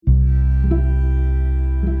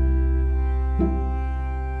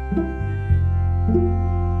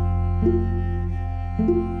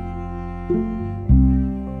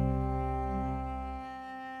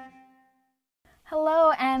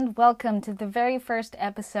welcome to the very first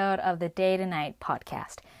episode of the Day to Night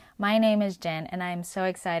podcast. My name is Jen, and I'm so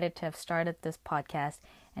excited to have started this podcast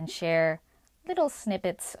and share little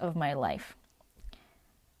snippets of my life.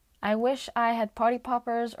 I wish I had party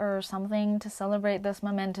poppers or something to celebrate this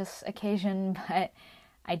momentous occasion, but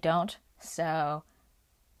I don't, so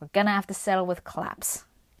we're gonna have to settle with claps.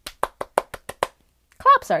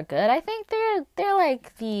 Claps are good. I think they're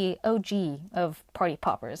like the OG of party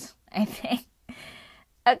poppers, I think.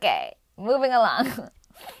 Okay, moving along.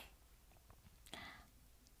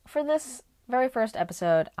 For this very first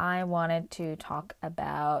episode, I wanted to talk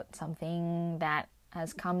about something that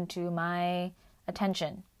has come to my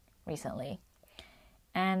attention recently,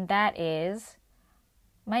 and that is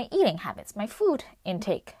my eating habits, my food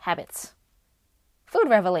intake habits, food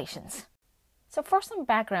revelations. So for some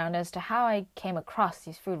background as to how I came across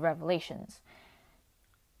these food revelations,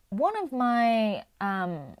 one of my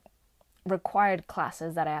required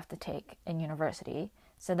classes that I have to take in university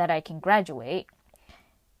so that I can graduate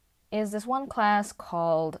is this one class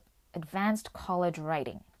called Advanced College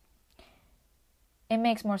Writing. It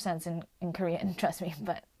makes more sense in Korean, trust me,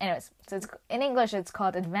 but anyways, so in English it's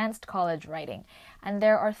called Advanced College Writing, and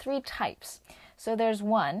there are 3 types. So there's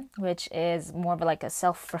one which is more of like a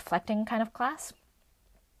self-reflecting kind of class,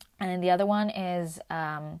 and then the other one is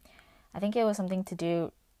I think it was something to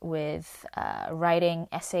do with writing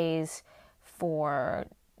essays for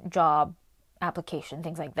job application,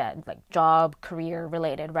 things like that, like job, career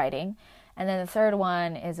related writing. And then the third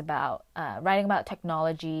one is about writing about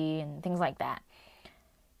technology and things like that.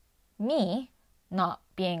 Me, not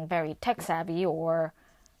being very tech savvy or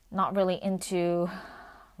not really into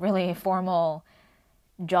really formal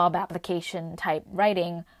job application type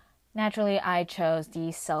writing, naturally I chose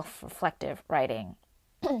the self-reflective writing.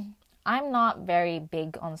 I'm not very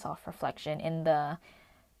big on self-reflection in the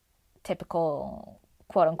typical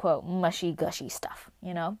quote-unquote mushy-gushy stuff,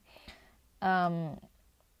 you know?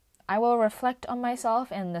 I will reflect on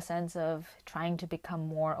myself in the sense of trying to become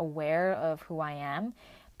more aware of who I am,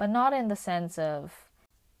 but not in the sense of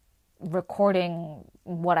recording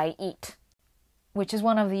what I eat, which is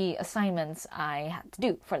one of the assignments I had to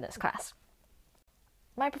do for this class.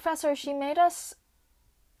 My professor, she made us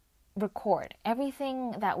record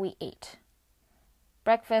everything that we ate.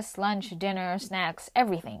 Breakfast, lunch, dinner, snacks,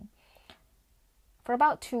 everything. For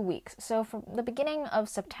about 2 weeks. So from the beginning of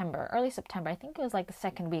September, early September, I think it was like the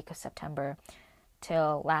second week of September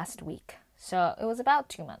till last week. So it was about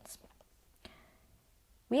 2 months.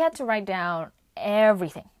 We had to write down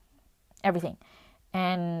everything.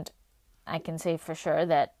 And I can say for sure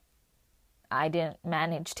that I didn't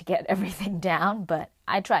manage to get everything down, but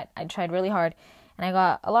I tried. I tried really hard. And I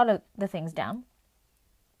got a lot of the things down.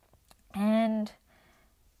 And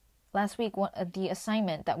last week, the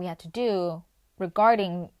assignment that we had to do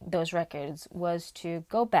regarding those records was to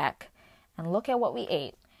go back and look at what we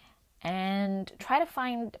ate and try to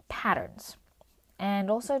find patterns.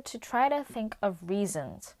 And also to try to think of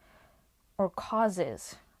reasons or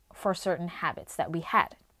causes for certain habits that we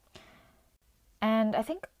had. And I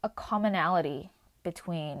think a commonality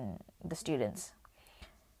between the students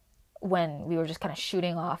when we were just kind of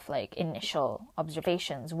shooting off like initial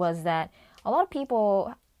observations was that a lot of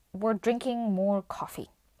people were drinking more coffee.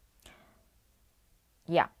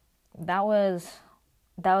 Yeah, that was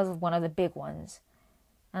one of the big ones.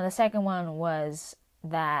 And the second one was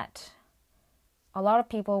that a lot of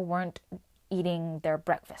people weren't eating their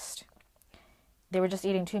breakfast. They were just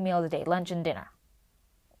eating 2 meals a day, lunch and dinner.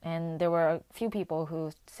 And there were a few people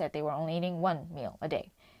who said they were only eating 1 meal a day.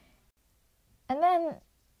 And then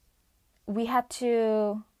we had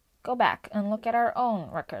to go back and look at our own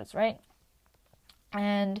records, right?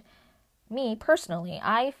 And me, personally,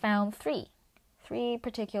 I found three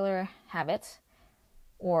particular habits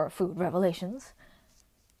or food revelations.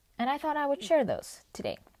 And I thought I would share those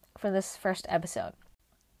today for this first episode.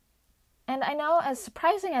 And I know, as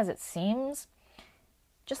surprising as it seems,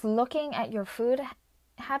 just looking at your food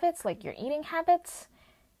habits, like your eating habits,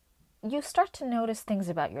 you start to notice things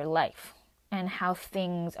about your life and how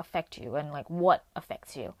things affect you and like what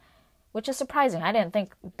affects you, which is surprising. I didn't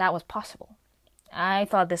think that was possible. I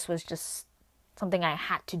thought this was just something I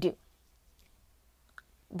had to do.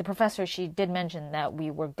 The professor, she did mention that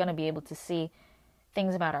we were going to be able to see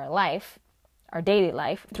things about our life, our daily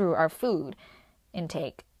life, through our food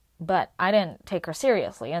intake, but I didn't take her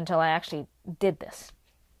seriously until I actually did this.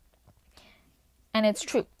 And it's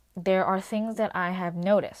true. There are things that I have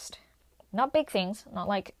noticed. Not big things, not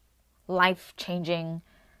like life-changing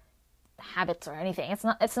habits or anything.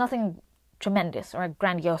 It's nothing tremendous or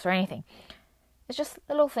grandiose or anything. It's just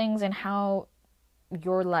little things in how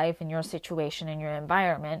your life and your situation and your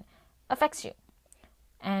environment affects you,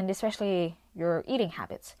 and especially your eating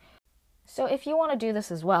habits. So if you want to do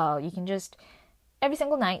this as well, you can just every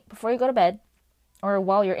single night before you go to bed, or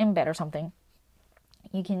while you're in bed or something,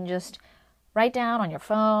 you can just write down on your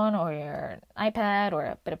phone or your iPad or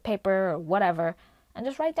a bit of paper or whatever, and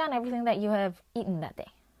just write down everything that you have eaten that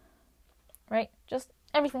day. Right? Just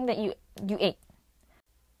everything that you ate.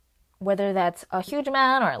 Whether that's a huge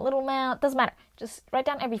amount or a little amount, doesn't matter. Just write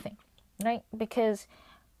down everything, right? Because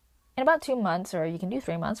in about 2 months, or you can do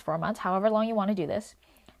 3 months, 4 months, however long you want to do this,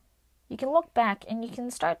 you can look back and you can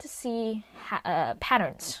start to see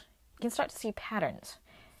patterns. You can start to see patterns.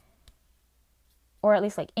 Or at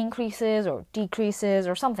least like increases or decreases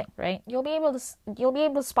or something, right? You'll be able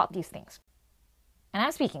to spot these things. And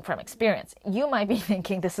I'm speaking from experience. You might be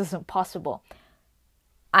thinking this isn't possible.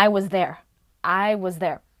 I was there.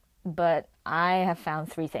 But I have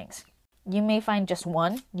found 3 things. You may find just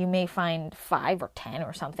one, you may find 5 or 10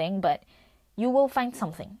 or something, but you will find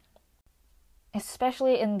something.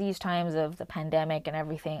 Especially in these times of the pandemic and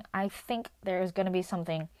everything, I think there is going to be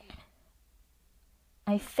something.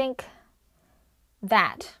 I think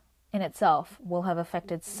that in itself will have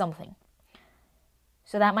affected something.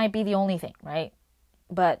 So that might be the only thing, right?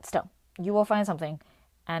 But still, you will find something,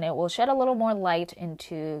 and it will shed a little more light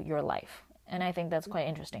into your life. And I think that's quite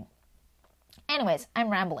interesting. Anyways, I'm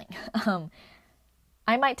rambling.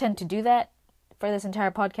 I might tend to do that for this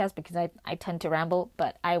entire podcast because I tend to ramble,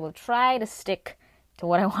 but I will try to stick to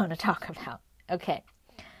what I want to talk about. Okay.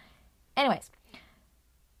 Anyways,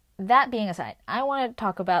 that being aside, I want to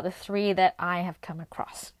talk about the 3 that I have come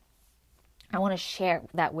across. I want to share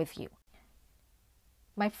that with you.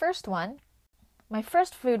 My first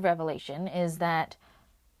food revelation is that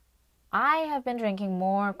I have been drinking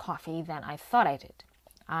more coffee than I thought I did.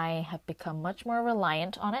 I have become much more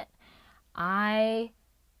reliant on it. I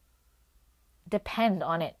depend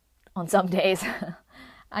on it on some days.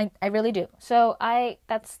 I really do. So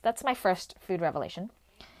that's my first food revelation.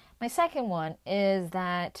 My second one is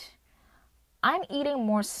that I'm eating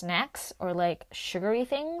more snacks or like sugary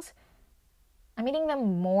things. I'm eating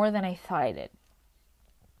them more than I thought I did.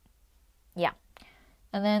 Yeah.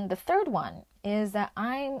 And then the third one is that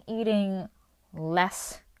I'm eating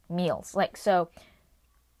less meals. So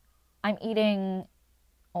I'm eating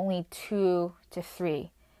only 2 to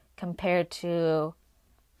 3 compared to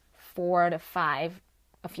 4 to 5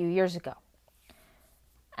 a few years ago.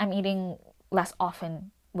 I'm eating less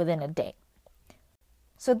often within a day.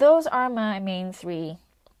 So those are my main 3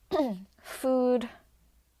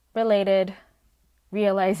 food-related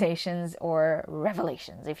realizations or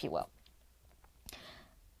revelations, if you will.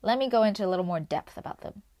 Let me go into a little more depth about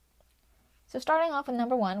them. So starting off with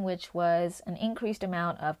number 1, which was an increased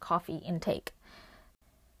amount of coffee intake.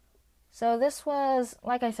 So this was,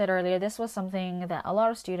 like I said earlier, this was something that a lot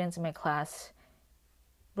of students in my class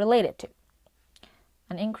related to.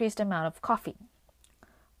 An increased amount of coffee,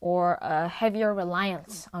 or a heavier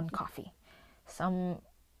reliance on coffee. Some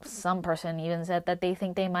person even said that they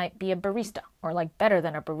think they might be a barista, or like better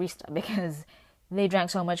than a barista, because they drank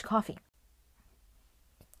so much coffee.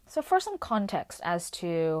 So for some context as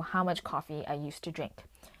to how much coffee I used to drink,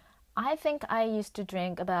 I think I used to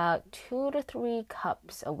drink about 2 to 3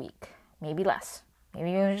 cups a week, maybe less, maybe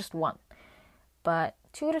even just 1. But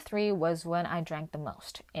 2 to 3 was when I drank the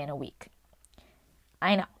most in a week.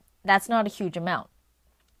 I know, that's not a huge amount,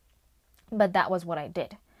 but that was what I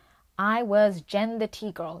did. I was Jen the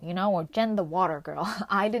tea girl, or Jen the water girl.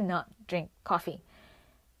 I did not drink coffee.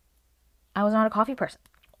 I was not a coffee person.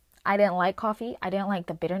 I didn't like coffee. I didn't like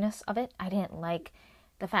the bitterness of it. I didn't like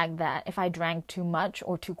the fact that if I drank too much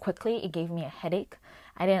or too quickly, it gave me a headache.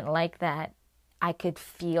 I didn't like that I could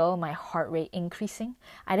feel my heart rate increasing.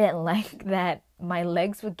 I didn't like that my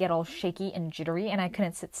legs would get all shaky and jittery and I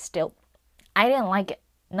couldn't sit still. I didn't like it.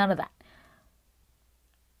 None of that.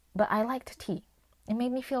 But I liked tea. It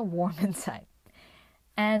made me feel warm inside.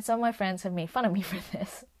 And some of my friends have made fun of me for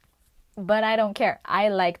this. But I don't care. I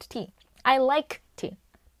liked tea. I like tea.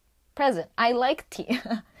 Present. I like tea.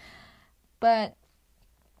 But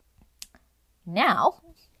now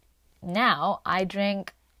I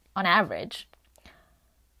drink, on average,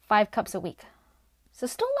 5 cups a week. So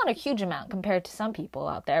still not a huge amount compared to some people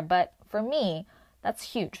out there, but for me,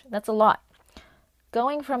 that's huge. That's a lot.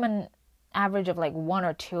 Going from an average of like 1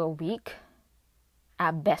 or 2 a week,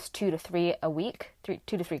 at best 2 to 3 a week, 2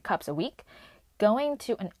 to 3 cups a week, going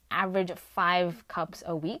to an average of 5 cups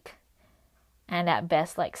a week, and at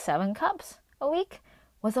best like 7 cups a week,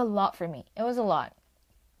 was a lot for me. It was a lot.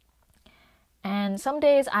 And some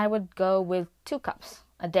days I would go with 2 cups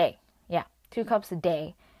a day. Yeah, 2 cups a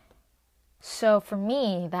day So for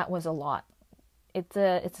me, that was a lot. It's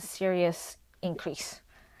a serious increase,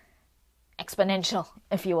 exponential,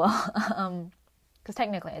 if you will, because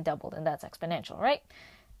technically I doubled, and that's exponential, right?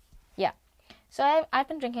 Yeah. So I've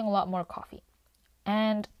been drinking a lot more coffee,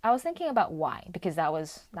 and I was thinking about why, because that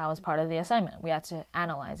was part of the assignment. We had to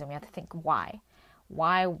analyze and we had to think why.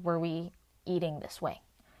 Why were we eating this way?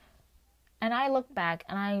 And I looked back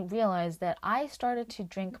and I realized that I started to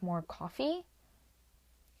drink more coffee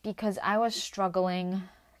because I was struggling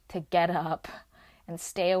to get up and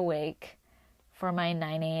stay awake for my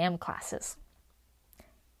 9 a.m. classes.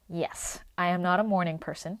 Yes, I am not a morning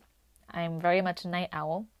person. I am very much a night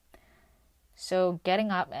owl. So getting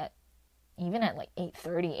up at even at like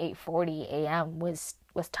 8:30, 8:40 a.m. was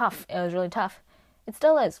tough. It was really tough. It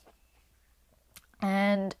still is.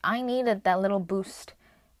 And I needed that little boost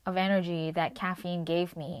of energy that caffeine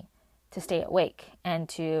gave me to stay awake and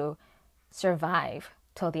to survive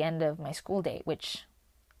till the end of my school day, which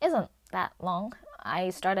isn't that long.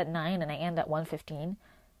 I start at 9 and I end at 1:15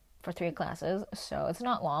 for 3 classes, so it's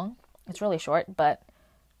not long. It's really short, but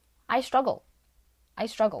I struggled,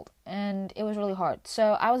 and it was really hard.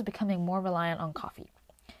 So I was becoming more reliant on coffee.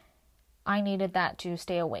 I needed that to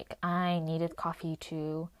stay awake. I needed coffee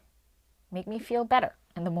to make me feel better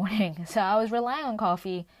in the morning. So I was relying on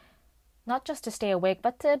coffee not just to stay awake,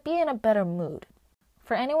 but to be in a better mood.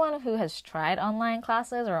 For anyone who has tried online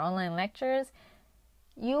classes or online lectures,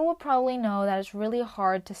 you will probably know that it's really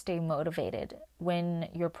hard to stay motivated when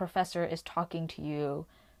your professor is talking to you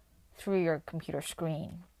through your computer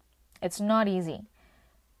screen. It's not easy.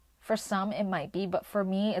 For some it might be, but for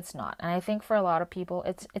me it's not. And I think for a lot of people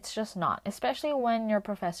it's just not, especially when your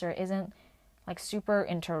professor isn't like super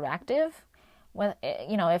interactive with,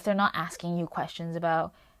 you know, if they're not asking you questions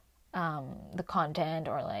about the content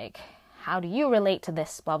or like how do you relate to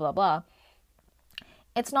this blah blah blah.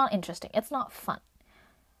 It's not interesting. It's not fun.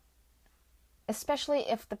 Especially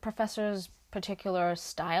if the professor's particular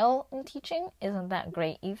style in teaching isn't that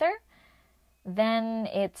great either, then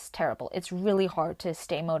it's terrible. It's really hard to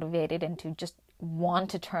stay motivated and to just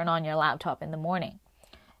want to turn on your laptop in the morning.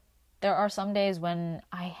 There are some days when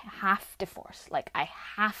I have to force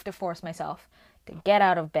myself to get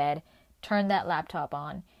out of bed, turn that laptop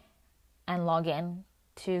on, and log in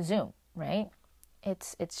to Zoom, right?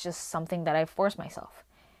 It's just something that I force myself.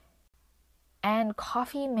 And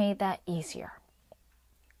coffee made that easier.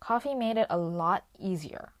 Coffee made it a lot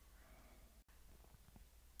easier.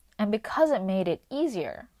 And because it made it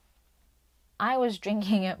easier, I was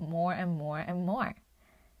drinking it more and more and more.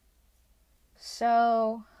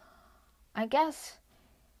 So I guess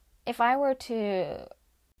if I were to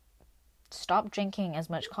stop drinking as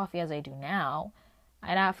much coffee as I do now,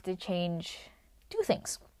 I'd have to change 2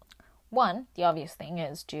 things. One, the obvious thing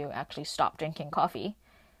is to actually stop drinking coffee,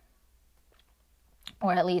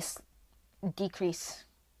 or at least decrease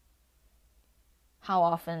how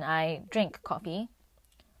often I drink coffee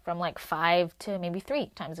from like 5 to maybe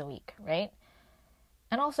 3 times a week, right?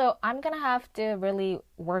 And also, I'm gonna have to really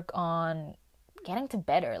work on getting to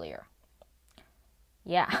bed earlier.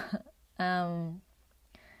 Yeah.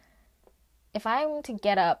 If I'm to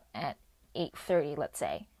get up at 8:30, let's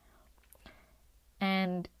say,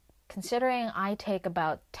 and considering I take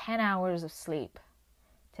about 10 hours of sleep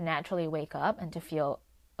to naturally wake up and to feel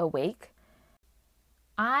awake,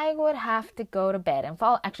 I would have to go to bed and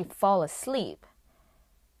fall asleep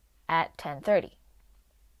at 10:30.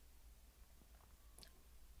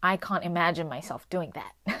 I can't imagine myself doing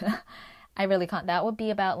that. I really can't. That would be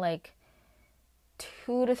about like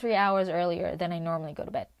 2 to 3 hours earlier than I normally go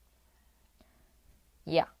to bed.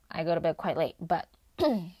 Yeah, I go to bed quite late, but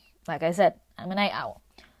like I said, I'm a night owl.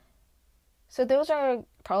 So those are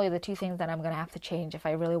probably the 2 things that I'm going to have to change if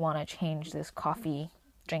I really want to change this coffee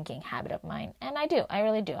drinking habit of mine. And I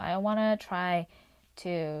really do. I want to try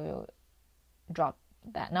to drop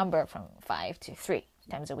that number from 5 to 3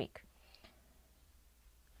 times a week.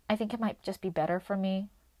 I think it might just be better for me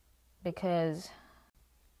because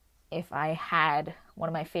if I had one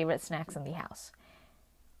of my favorite snacks in the house,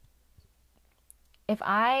 if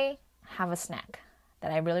I have a snack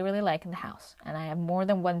that I really, really like in the house and I have more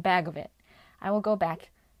than 1 bag of it, I will go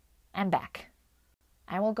back and back.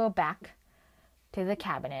 I will go back to the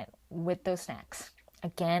cabinet with those snacks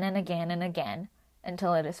again and again and again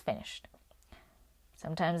until it is finished.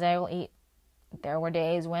 Sometimes I will eat. There were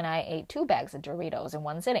days when I ate 2 bags of Doritos in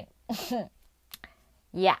one sitting.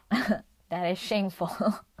 Yeah, that is shameful.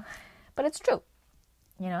 But it's true.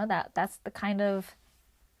 You know, that's the kind of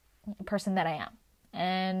person that I am.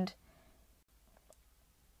 And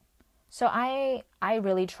So I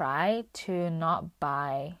really try to not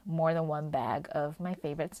buy more than one bag of my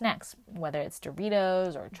favorite snacks, whether it's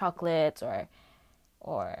Doritos or chocolates or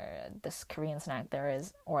this Korean snack there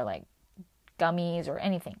is, or like gummies or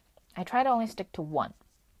anything. I try to only stick to one.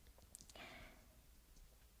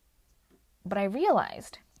 But I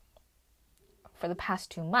realized for the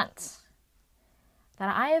past 2 months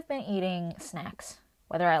that I have been eating snacks,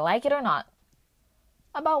 whether I like it or not,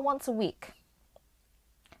 about once a week.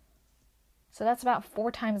 So that's about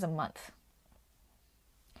 4 times a month.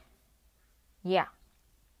 Yeah,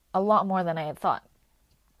 a lot more than I had thought.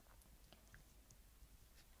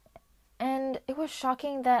 And it was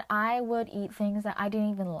shocking that I would eat things that I didn't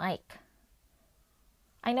even like.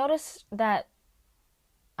 I noticed that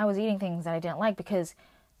I was eating things that I didn't like and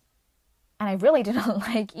I really didn't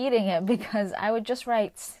like eating it because I would just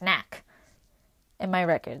write snack in my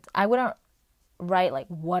records. I wouldn't write like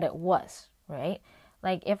what it was, right?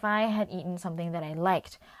 Like if I had eaten something that I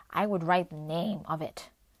liked, I would write the name of it.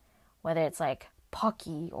 Whether it's like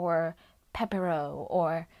Pocky or Pepero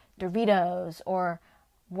or Doritos or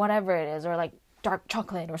whatever it is, or like dark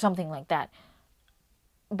chocolate or something like that.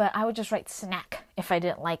 But I would just write snack if I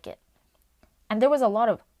didn't like it. And there was a lot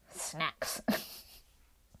of snacks.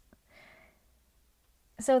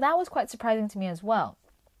 So that was quite surprising to me as well.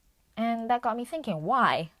 And that got me thinking,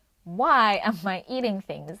 why? Why am I eating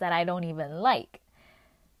things that I don't even like?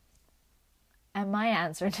 And my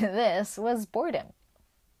answer to this was boredom.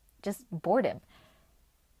 Just boredom.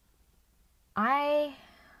 I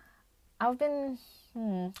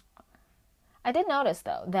did notice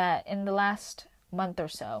though that in the last month or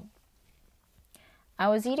so, I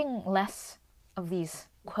was eating less of these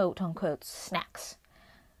quote unquote snacks.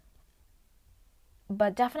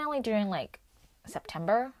 But definitely during like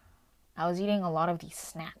September, I was eating a lot of these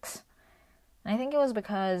snacks. And I think it was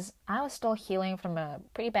because I was still healing from a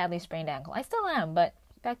pretty badly sprained ankle. I still am, but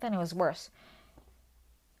back then it was worse.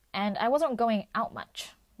 And I wasn't going out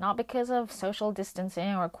much. Not because of social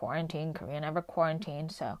distancing or quarantine. Korea never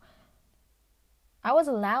quarantined, so I was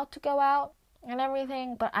allowed to go out and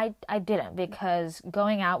everything, but I didn't because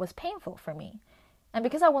going out was painful for me. And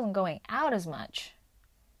because I wasn't going out as much,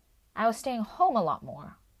 I was staying home a lot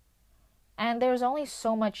more. And there's only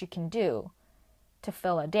so much you can do to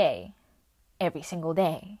fill a day, every single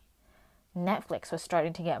day. Netflix was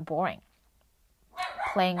starting to get boring.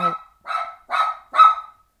 Playing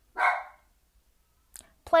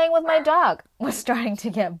with my dog was starting to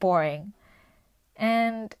get boring.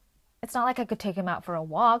 And it's not like I could take him out for a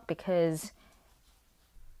walk because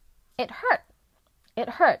it hurt. It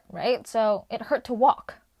hurt, right? So it hurt to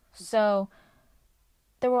walk. So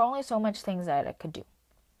there were only so much things that I could do.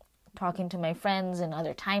 Talking to my friends in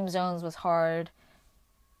other time zones was hard.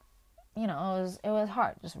 You know, it was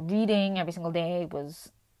hard. Just reading every single day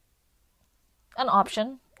was an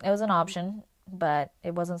option. It was an option, but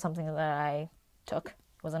it wasn't something that I took.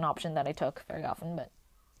 It was an option that I took very often, but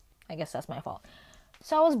I guess that's my fault.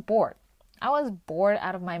 So I was bored. I was bored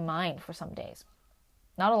out of my mind for some days.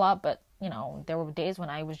 Not a lot, but, you know, there were days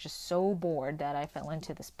when I was just so bored that I fell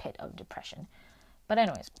into this pit of depression. But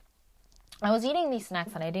anyways, I was eating these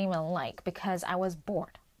snacks that I didn't even like because I was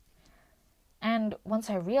bored. And once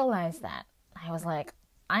I realized that, I was like,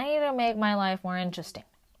 I need to make my life more interesting.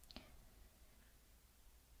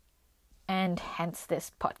 And hence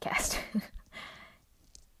this podcast.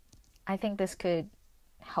 I think this could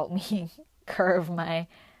help me curb my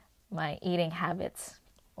eating habits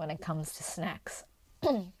when it comes to snacks.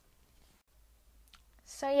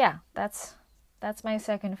 So yeah, that's my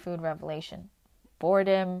second food revelation.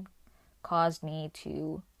 Boredom caused me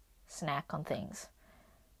to snack on things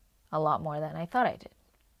a lot more than I thought I did.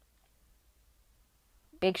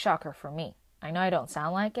 Big shocker for me. I know I don't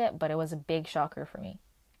sound like it, but it was a big shocker for me.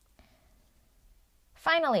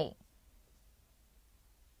 Finally,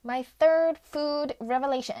 my third food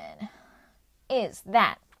revelation is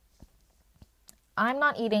that I'm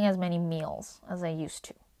not eating as many meals as I used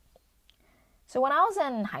to. So when I was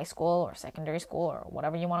in high school or secondary school or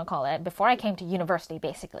whatever you want to call it, before I came to university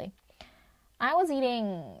basically, I was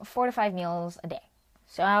eating 4 to 5 meals a day.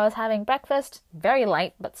 So I was having breakfast, very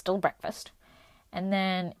light, but still breakfast. And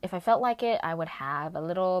then if I felt like it, I would have a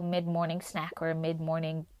little mid-morning snack or a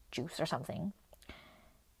mid-morning juice or something.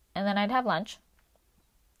 And then I'd have lunch.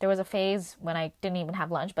 There was a phase when I didn't even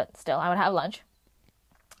have lunch, but still I would have lunch.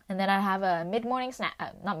 And then I'd have a mid-morning snack,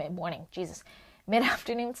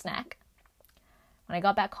 mid-afternoon snack when I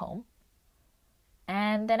got back home.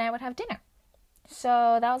 And then I would have dinner.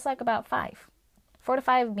 So that was like about 4 to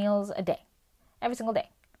 5 meals a day, every single day.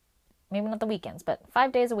 Maybe not the weekends, but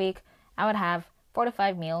 5 days a week, I would have 4 to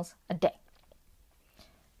 5 meals a day.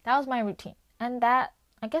 That was my routine. And that,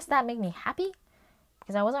 I guess that made me happy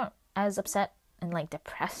because I wasn't as upset and like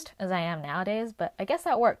depressed as I am nowadays, but I guess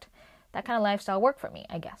that worked. That kind of lifestyle worked for me,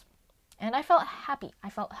 I guess. And I felt happy. I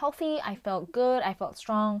felt healthy. I felt good. I felt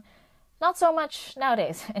strong. Not so much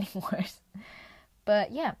nowadays anymore.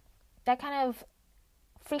 But yeah, that kind of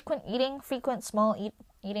frequent small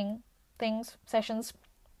eating things, sessions,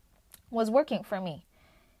 was working for me.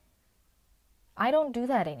 I don't do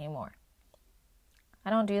that anymore.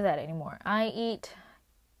 I eat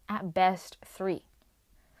at best three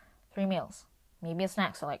meals, maybe a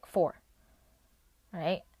snack, so like 4,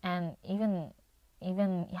 right? And even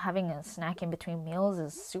having a snack in between meals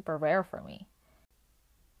is super rare for me.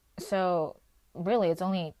 So really, it's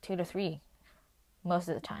only 2 to 3 most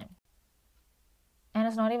of the time. And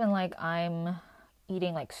it's not even like I'm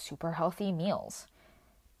eating like super healthy meals,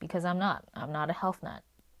 because I'm not a health nut.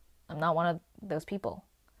 I'm not one of those people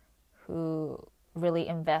who really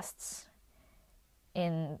invests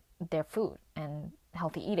in their food and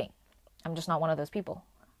healthy eating. I'm just not one of those people.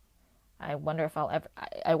 I wonder if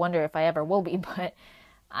I ever will be, but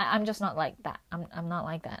I'm just not like that. I'm not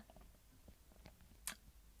like that.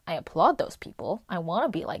 I applaud those people. I want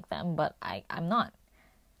to be like them, but I'm not.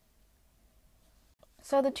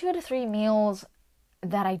 So the 2 to 3 meals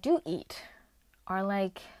that I do eat are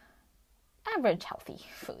like average healthy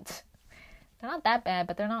foods. They're not that bad,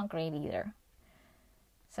 but they're not great either.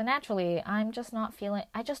 So naturally, I just don't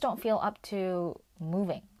feel up to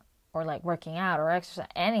moving or like working out or exercise,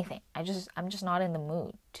 anything. I'm just not in the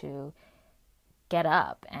mood to get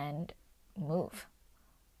up and move.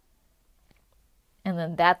 And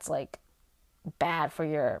then that's like bad for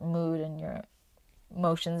your mood and your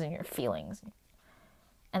emotions and your feelings.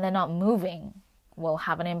 And then not moving will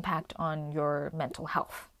have an impact on your mental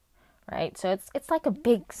health, right? So it's like a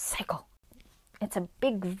big cycle. It's a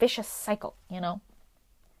big vicious cycle, you know?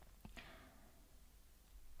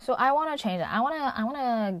 So I want to change that. I want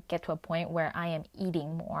to get to a point where I am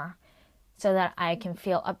eating more so that I can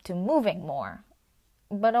feel up to moving more,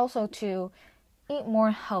 but also to eat more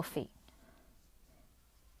healthy.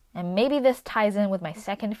 And maybe this ties in with my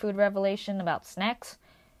second food revelation about snacks.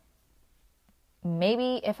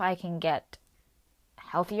 Maybe if I can get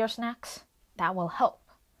healthier snacks, that will help,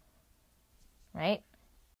 right?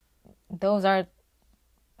 Those are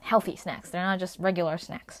healthy snacks. They're not just regular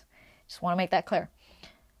snacks. Just want to make that clear.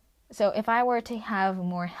 So if I were to have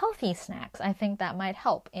more healthy snacks, I think that might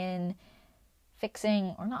help in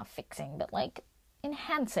but like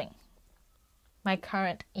enhancing my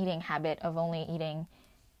current eating habit of only eating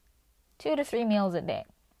 2 to 3 meals a day.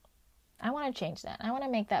 I want to change that. I want to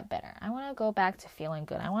make that better. I want to go back to feeling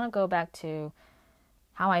good. I want to go back to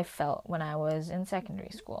how I felt when I was in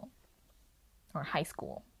secondary school or high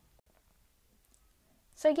school.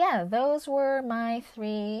 So yeah, those were my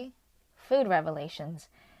 3 food revelations.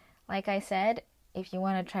 Like I said, if you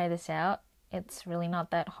want to try this out, it's really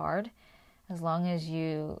not that hard as long as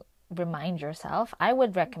you remind yourself. I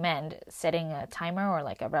would recommend setting a timer or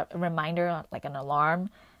like a reminder, like an alarm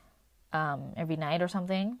every night or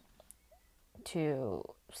something to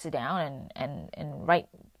sit down and write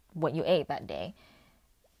what you ate that day.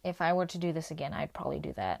 If I were to do this again, I'd probably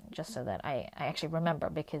do that just so that I actually remember,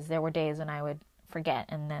 because there were days when I would forget,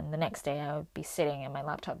 and then the next day I would be sitting at my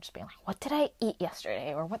laptop just being like, what did I eat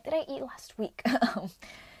yesterday, or what did I eat last week?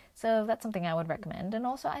 So that's something I would recommend. And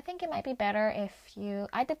also I think it might be better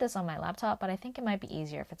I did this on my laptop, but I think it might be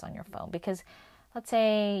easier if it's on your phone, because let's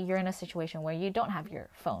say you're in a situation where you don't have your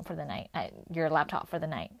phone for the night, your laptop for the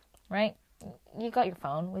night, right? You got your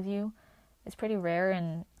phone with you. It's pretty rare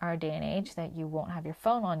in our day and age that you won't have your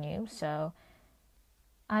phone on you, so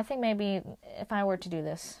I think maybe if I were to do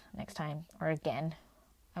this next time, or again,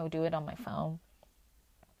 I would do it on my phone.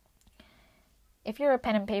 If you're a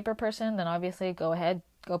pen and paper person, then obviously go ahead,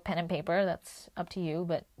 go pen and paper, that's up to you,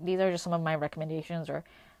 but these are just some of my recommendations, or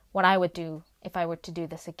what I would do if I were to do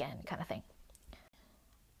this again, kind of thing.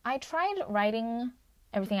 I tried writing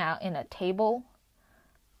everything out in a table,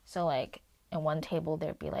 so like in one table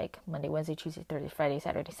there'd be like Monday, Wednesday, Tuesday, Thursday, Friday,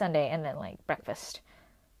 Saturday, Sunday, and then like breakfast,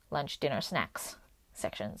 lunch, dinner, snacks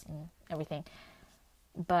sections and everything.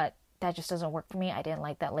 But that just doesn't work for me. I didn't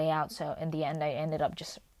like that layout, so in the end I ended up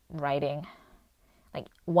just writing like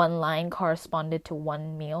one line corresponded to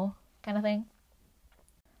one meal kind of thing.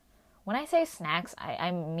 When I say snacks,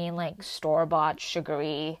 I mean like store-bought,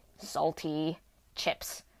 sugary, salty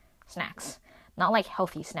chips snacks. Not like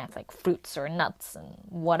healthy snacks like fruits or nuts and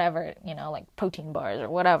whatever, like protein bars or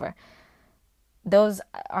whatever. Those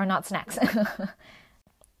are not snacks.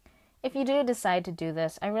 If you do decide to do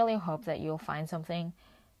this, I really hope that you'll find something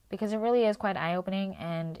because it really is quite eye-opening,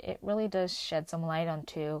 and it really does shed some light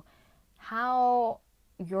onto how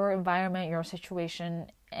your environment, your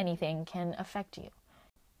situation, anything can affect you.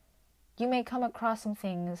 You may come across some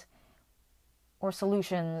things or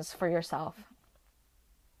solutions for yourself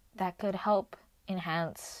that could help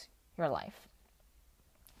enhance your life.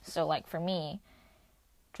 So like for me,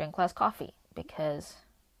 drink less coffee, because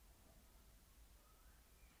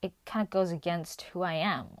it kind of goes against who I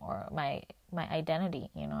am, or my identity,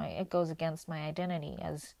 it goes against my identity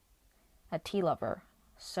as a tea lover.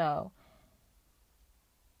 So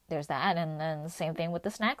there's that, and then the same thing with the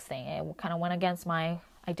snacks thing. It kind of went against my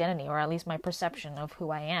identity, or at least my perception of who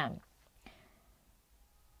I am.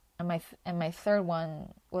 And my third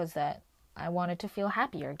one was that I wanted to feel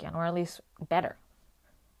happier again, or at least better,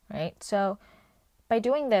 right? So by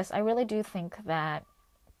doing this, I really do think that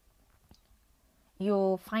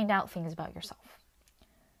you'll find out things about yourself,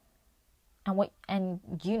 and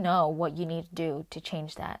you know what you need to do to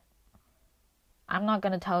change that. I'm not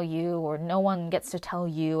going to tell you, or no one gets to tell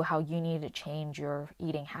you how you need to change your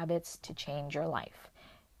eating habits to change your life.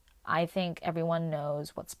 I think everyone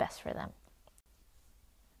knows what's best for them.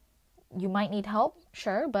 You might need help,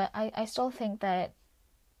 sure, but I still think that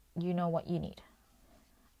you know what you need.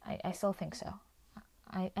 I still think so.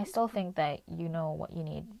 I still think that you know what you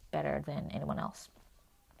need better than anyone else.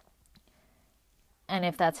 And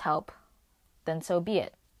if that's help, then so be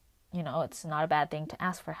it. It's not a bad thing to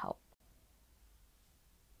ask for help.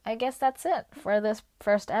 I guess that's it for this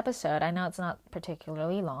first episode. I know it's not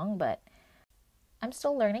particularly long, but I'm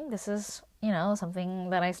still learning. This is, something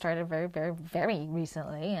that I started very, very, very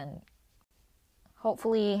recently, and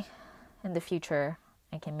hopefully in the future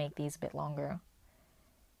I can make these a bit longer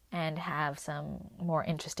and have some more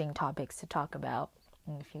interesting topics to talk about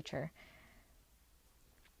in the future.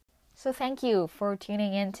 So thank you for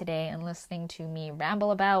tuning in today and listening to me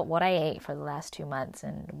ramble about what I ate for the last 2 months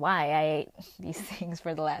and why I ate these things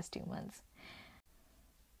for the last 2 months.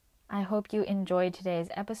 I hope you enjoyed today's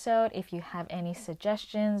episode. If you have any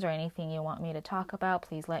suggestions or anything you want me to talk about,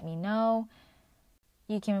 please let me know.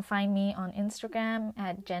 You can find me on Instagram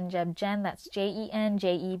at JenJebJen. That's JenJebJenn.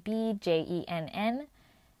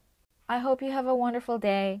 I hope you have a wonderful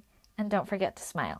day, and don't forget to smile.